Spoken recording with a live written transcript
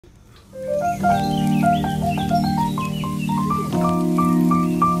Yes,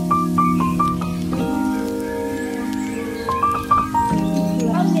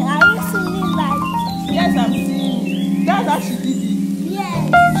 I'm seeing you. That's how she did it. Yes.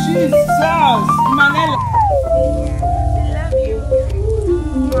 Jesus, Manela. I love you.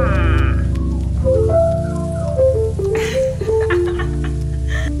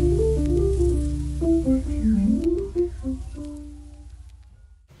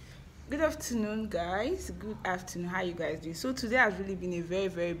 Good afternoon, guys. Good afternoon. How you guys doing? So today has really been a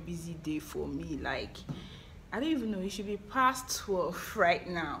very busy day for me. Like, I don't even know. It should be past 12 right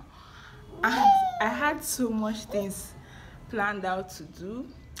now. And I had so much things planned out to do,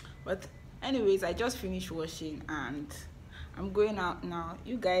 but anyways, I just finished washing and I'm going out now.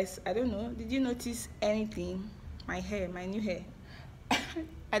 You guys, I don't know, did you notice anything? My hair, my new hair.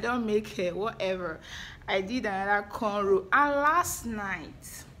 I don't make hair, whatever. I did another cornrow, and last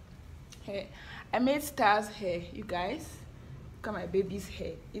night I made Star's hair. You guys, look at my baby's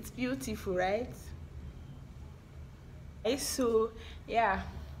hair. It's beautiful, right? So yeah,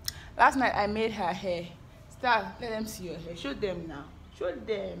 last night I made her hair. Star, let them see your hair. Show them now. Show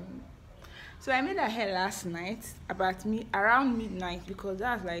them. So I made her hair last night around midnight, because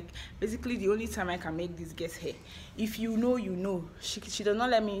that's like basically the only time I can make this girl's hair. If you know, you know. She does not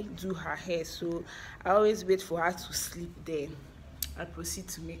let me do her hair, so I always wait for her to sleep, then I proceed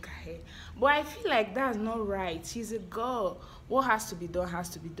to make her hair. But I feel like that's not right. She's a girl. What has to be done has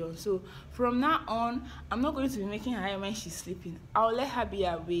to be done. So from now on, I'm not going to be making her hair when she's sleeping. I'll let her be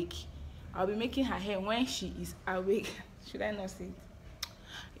awake. I'll be making her hair when she is awake. Should I not say it?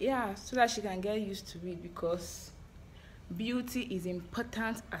 Yeah, so that she can get used to it, because beauty is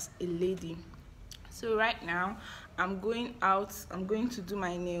important as a lady. So right now I'm going out. I'm going to do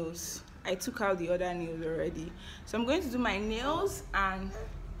my nails. I took out the other nails already, so I'm going to do my nails and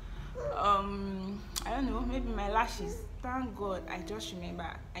I don't know, maybe my lashes. Thank God I just remember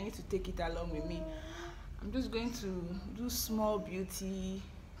I need to take it along with me. I'm just going to do small beauty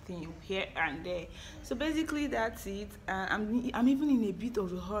thing here and there. So basically that's it. I'm even in a bit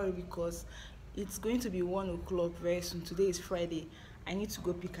of a hurry because it's going to be 1 o'clock very soon. Today is Friday. I need to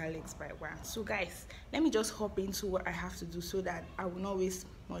go pick Alex by 1. So guys, let me just hop into what I have to do so that I will not waste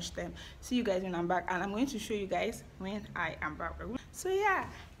much time. See you guys when I'm back, and I'm going to show you guys when I am back. So yeah,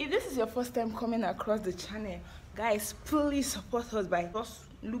 if this is your first time coming across the channel, guys, please support us by just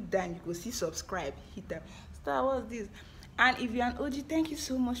look down. You go see subscribe, hit that star. What's this? And if you're an OG, thank you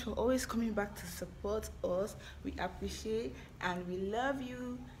so much for always coming back to support us. We appreciate and we love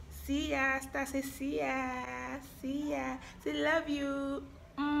you. See ya. Star say see ya. See ya. Say love you.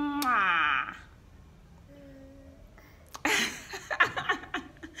 Mwah.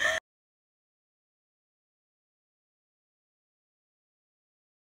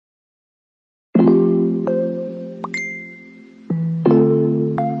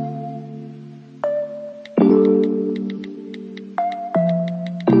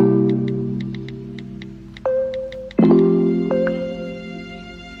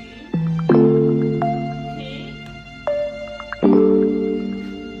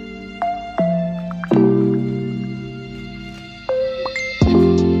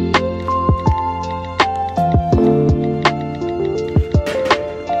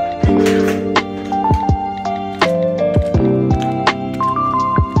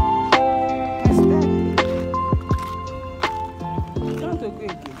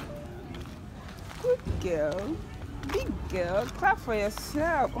 Girl, big girl, clap for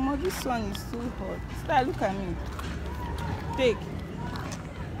yourself. Oh, this one is too hot. Star, look at me. Take.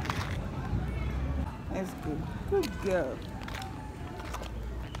 Let's go. Good girl.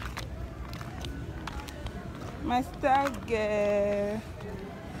 My star girl.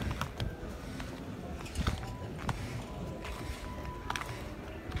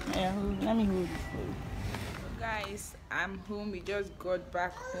 Yeah, let me hold it for you. Guys, I'm home. We just got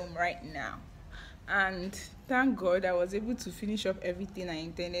back home right now. And thank God I was able to finish up everything I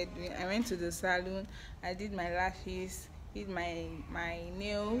intended doing. I went to the salon, I did my lashes, did my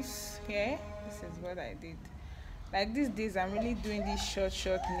nails. Yeah, this is what I did. Like these days I'm really doing these short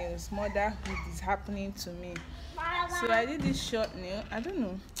nails. Motherhood is happening to me. So I did this short nail. I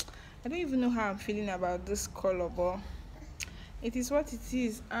don't even know how I'm feeling about this color, but it is what it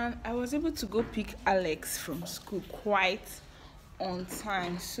is. And I was able to go pick Alex from school quite on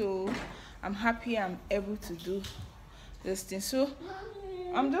time, so I'm happy I'm able to do this thing. So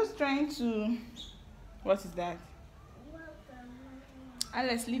I'm just trying to, what is that?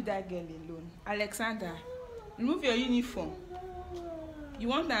 Alex, leave that girl alone. Alexander, remove your uniform. You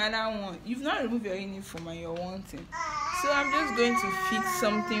want another one? You've not removed your uniform and you're wanting. So I'm just going to fix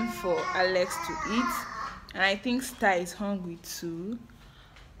something for Alex to eat, and I think Star is hungry too.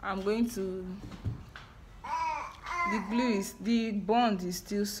 I'm going to, the bond is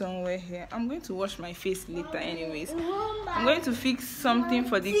still somewhere here. I'm going to wash my face later anyways. I'm going to fix something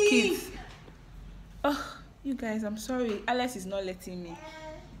for the kids. Oh, you guys, I'm sorry, Alex is not letting me.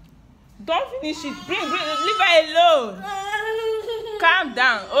 Don't finish it. Bring, leave her alone. Calm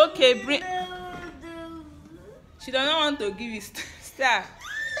down. Okay, bring. She does not want to give you Star.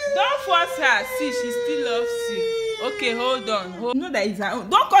 Don't force her. See, she still loves you. Okay, hold on. You know that it's her own.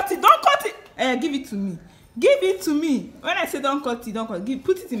 Don't cut it. Don't cut it. Give it to me. Give it to me. When I say don't cut it, don't cut it.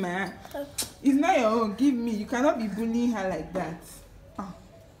 Put it in my hand. It's not your own. Give me. You cannot be bullying her like that.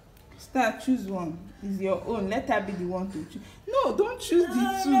 Star, choose one. It's your own. Let her be the one to choose. No, don't choose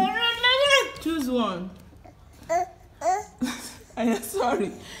the two. Choose one. I am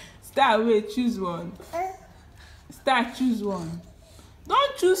sorry. Star, wait. Choose one. Star, choose one.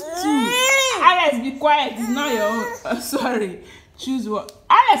 Don't choose two. Alex, be quiet. It's not your own. Sorry. Choose one.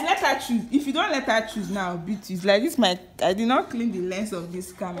 Alex, let her choose. If you don't let her choose now, I'll beat you. It's like this. I did not clean the lens of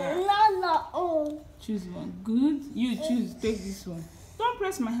this camera. Choose one. Good. You choose. Take this one. Don't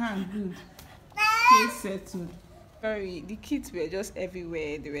press my hand. Good. Okay, settled. Sorry, the kids were just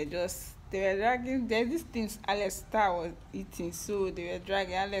everywhere. They were dragging. There's these things Alex Star was eating, so they were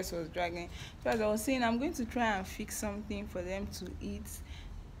dragging. Alex was dragging. So as I was saying, I'm going to try and fix something for them to eat,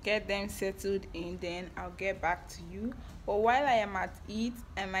 get them settled in, then I'll get back to you. But while I am at it,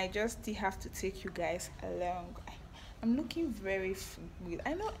 I might just still have to take you guys along. I'm looking very good.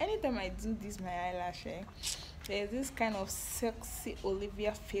 I know anytime I do this, my eyelash, there's this kind of sexy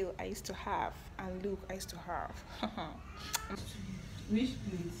Olivia feel I used to have, and look I used to have. Which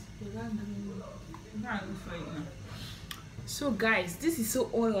place? So guys, this is so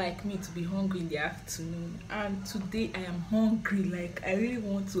unlike me to be hungry in the afternoon, and today I am hungry. Like, I really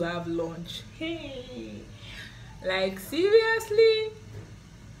want to have lunch. Hey, like seriously,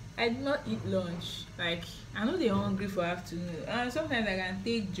 I did not eat lunch. Like, I know they're hungry for afternoon, and sometimes I can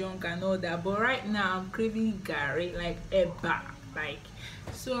take junk and all that, but right now I'm craving gari, like eba. Like,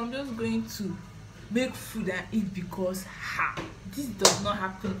 so I'm just going to make food and eat, because this does not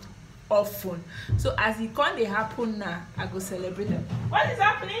happen often. So as it can't happen now, I go celebrate them. What is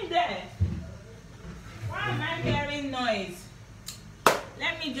happening there? Why am I hearing noise?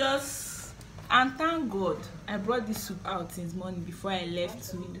 Let me just, and thank God I brought this soup out since morning before I left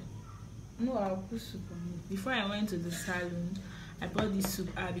to. No, I'll put soup on it. Before I went to the salon, I brought this soup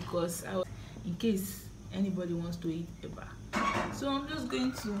out because I was, in case anybody wants to eat eba. So I'm just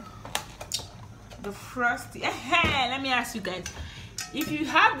going to the frosty. Let me ask you guys, if you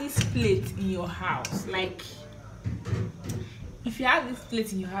have this plate in your house, like if you have this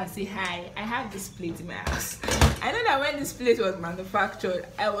plate in your house, say hi, I have this plate in my house. I know that when this plate was manufactured,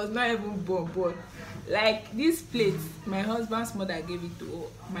 I was not even born, but like this plate, my husband's mother gave it to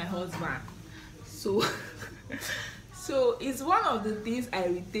my husband. So so it's one of the things I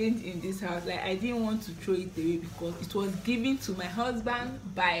retained in this house. Like, I didn't want to throw it away because it was given to my husband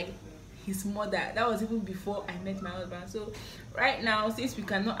by his mother. That was even before I met my husband. So right now, since we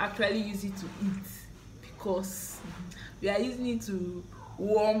cannot actually use it to eat because we are using it to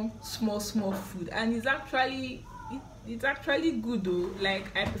warm small food, and it's actually good though.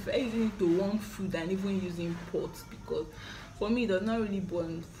 Like, I prefer using it to warm food than even using pots, because for me it does not really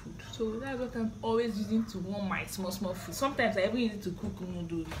burn food. So that's what I'm always using to warm my small food. Sometimes I even use it to cook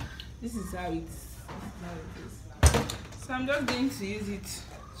noodles. This is how it is. So I'm just going to use it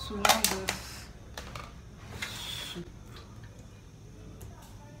to warm this soup.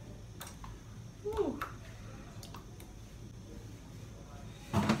 Ooh.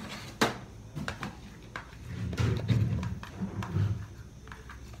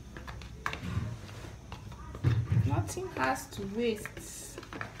 Nothing has to waste.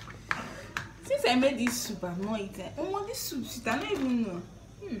 Since I made this soup, I've not eaten. Oh, this soup sweet. I don't even know.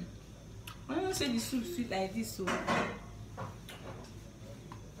 I don't say the soup sweet like this. So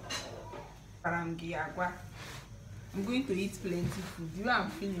I'm going to eat plenty food. You know, I'm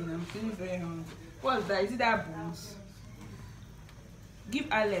feeling very hungry. What's that? Is it that bones? Give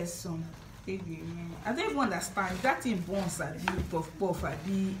Alex some. I don't even understand. That in bones are the puff are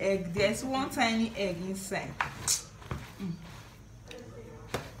the egg. There's one tiny egg inside.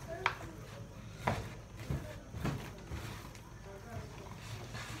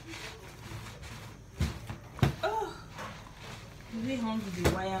 Oh, I'm really hungry. They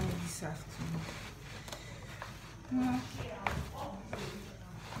wire me this afternoon.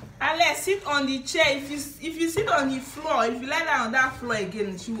 Alex, sit on the chair. If you sit on the floor, if you lie down on that floor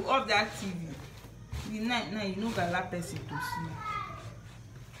again, she will off that TV. See, now you know gala person to see.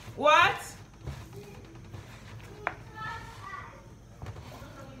 What?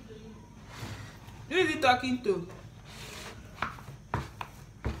 Who is he talking to?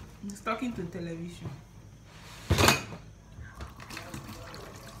 He's talking to television.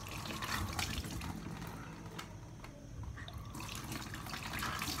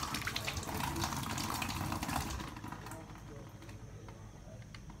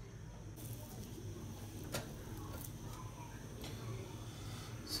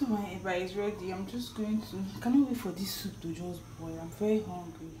 So my eba is ready. I'm just going to. I cannot wait for this soup to just boil. I'm very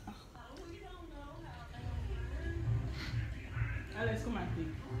hungry. Alex, come and take.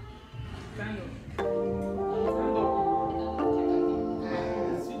 Stand up. Stand up.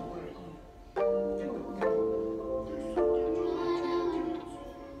 Soup boil.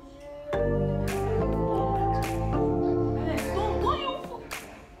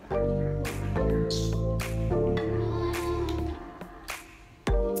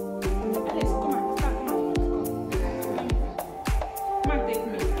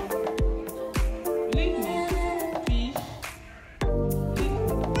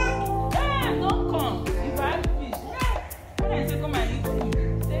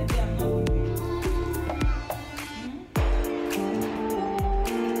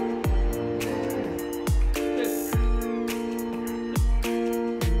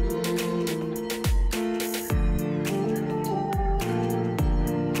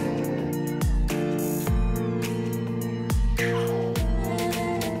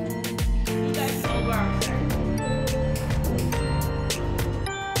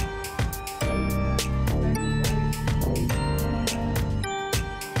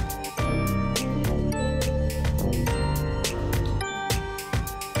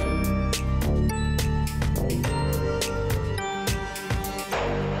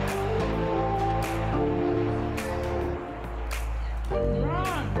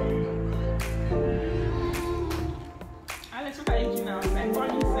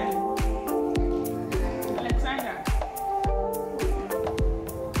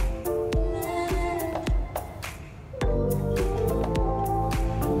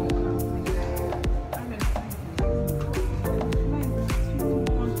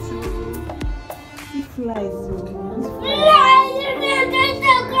 Alex, don't you.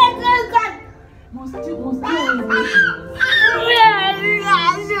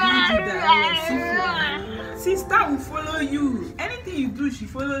 Sister will follow you. Anything you do, she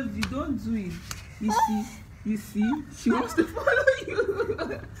follows you. Don't do it. You see, she wants to follow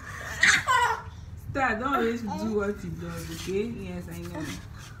you. Star, don't always do what he does, okay? Yes, I know.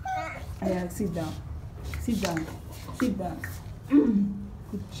 Yeah, sit down. Sit down. Sit down.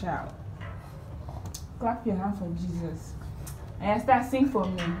 Good child. Clap your hand for Jesus. And start sing for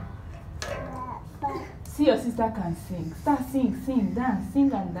me. See your sister can sing. Start sing, dance,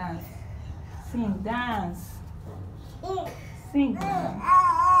 sing and dance. Sing, dance. Sing.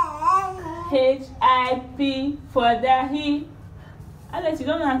 H-I-P for the he. Alex, you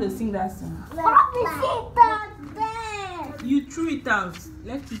don't know how to sing that song. You threw it out.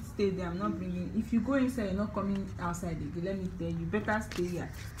 Let it stay there. I'm not bringing. If you go inside, you're not coming outside again. Let me tell you. Better stay here.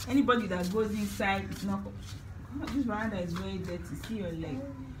 Anybody that goes inside is not. Oh, this veranda is very dirty. See your leg.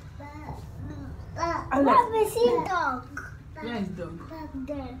 Let me see dog. Where is dog? Back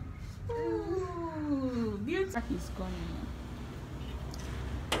there. Ooh, beauty is coming.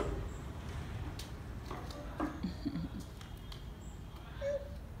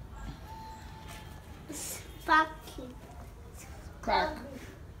 Sparky. Crack.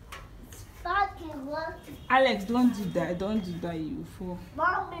 Sparky, what? Alex, don't do that. Don't do that, you fool.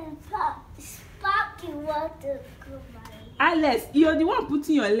 Mommy, Sparky, what is good? Alex, you're the one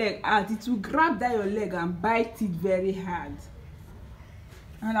putting your leg out. It will grab that your leg and bite it very hard.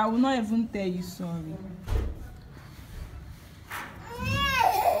 And I will not even tell you sorry.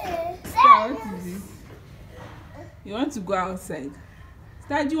 Star, what is this? You want to go outside?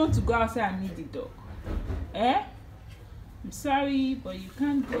 Star, do you want to go outside and meet the dog? Eh? I'm sorry, but you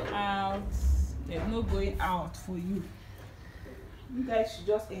can't go out. There's no going out for you. You guys should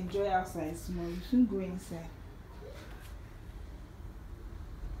just enjoy outside small. You shouldn't go inside.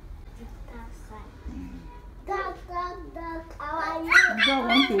 Dog, how are you? You don't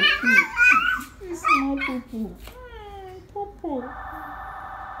want to pee. It's small poo-poo. Poo-poo.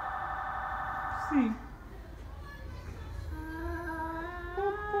 See.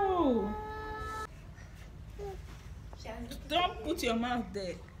 Poo-poo. Don't put your mouth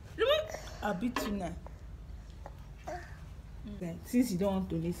there. Look, I'll beat you now. Since you don't want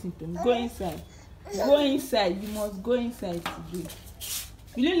to listen to me, go inside. Go inside. You must go inside today.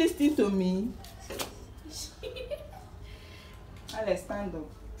 Will you listen to me? Alex, stand up.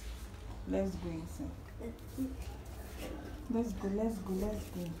 Let's go inside. Let's go.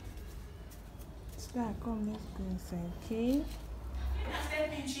 Star, come, let's go inside, okay? Stop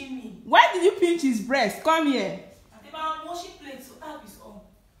pinching me. Why did you pinch his breast? Come here. I'm washing plates, so tap is on.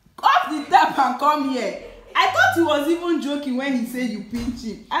 Off the tap and come here. I thought he was even joking when he said you pinch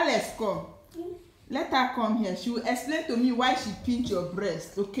him. Alex, come. Let her come here. She will explain to me why she pinched your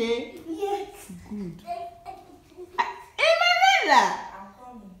breast, okay? Yes. Good. Emanuela! I'm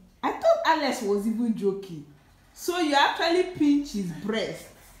coming. I thought Alex was even joking. So you actually pinch his breast.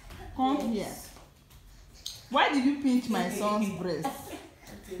 Come here. Why did you pinch my son's breast?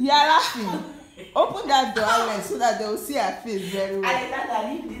 You are laughing. Open that door, Alex, so that they will see her face very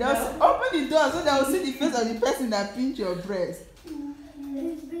well. Open the door so they will see the face of the person that pinched your breast.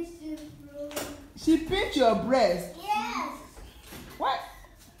 She pinched your breast? Yes. What?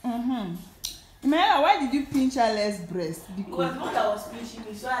 Mela, why did you pinch Alex's breast? It was not that was pinching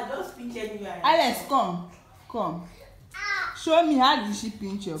me, so I just pinched anywhere. Alex, come. Show me how did she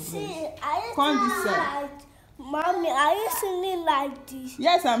pinch your breast. See, are you Come this side. like, Mommy, are you seeing it like this?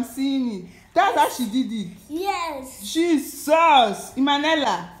 Yes, I'm seeing it. That's how she did it. Yes. Jesus,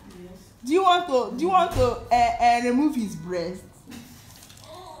 Emanuela. Yes. Do you want to remove his breast?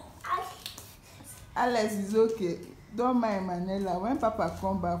 Alex is okay. Don't mind Emanuela. When Papa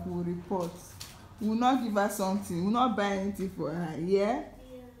come back, we'll report. We'll not give her something. We'll not buy anything for her. Yeah?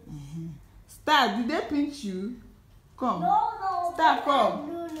 Star, did they pinch you? Come. No. Star, come.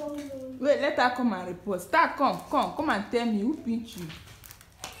 No. Wait, let her come and report. Star, come and tell me who pinched you.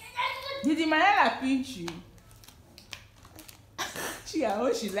 Did Emanuela pinch you? She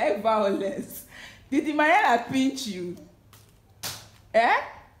like violence. Did Emanuela pinch you? Eh?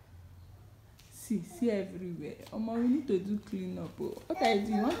 See everywhere. Oma, we need to do clean up. Oh. What are you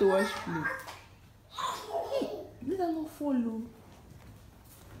doing? You want to wash plate? Let her not follow.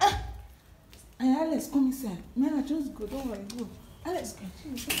 And Alex, come inside. Man, just go. Don't worry, go. Alex,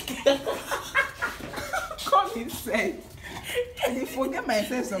 come inside. I dey forget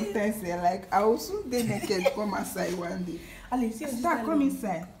myself sometimes. Like I will soon dey naked come outside one day. Alex, start come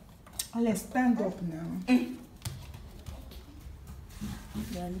inside. Alex, stand up now.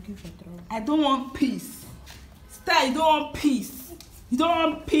 They are looking for trouble. I don't want peace. Star, you don't want peace. You don't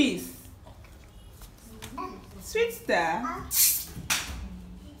want peace. Sweet Star.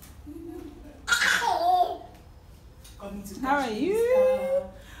 How are you?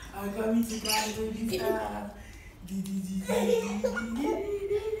 I'm coming to buy the star.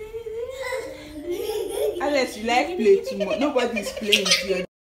 Alex, you like play too much. Nobody's playing with you.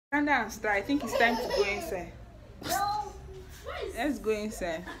 Stand down, Star. I think it's time to go inside. No. Let's go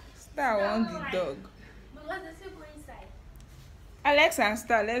inside. Star wants the dog. But what does it go inside? Alex and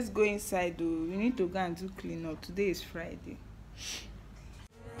Star, let's go inside though. We need to go and do clean up. Today is Friday.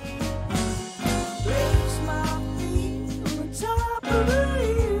 Place my feet on the top of the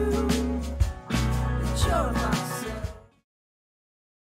hill. It's your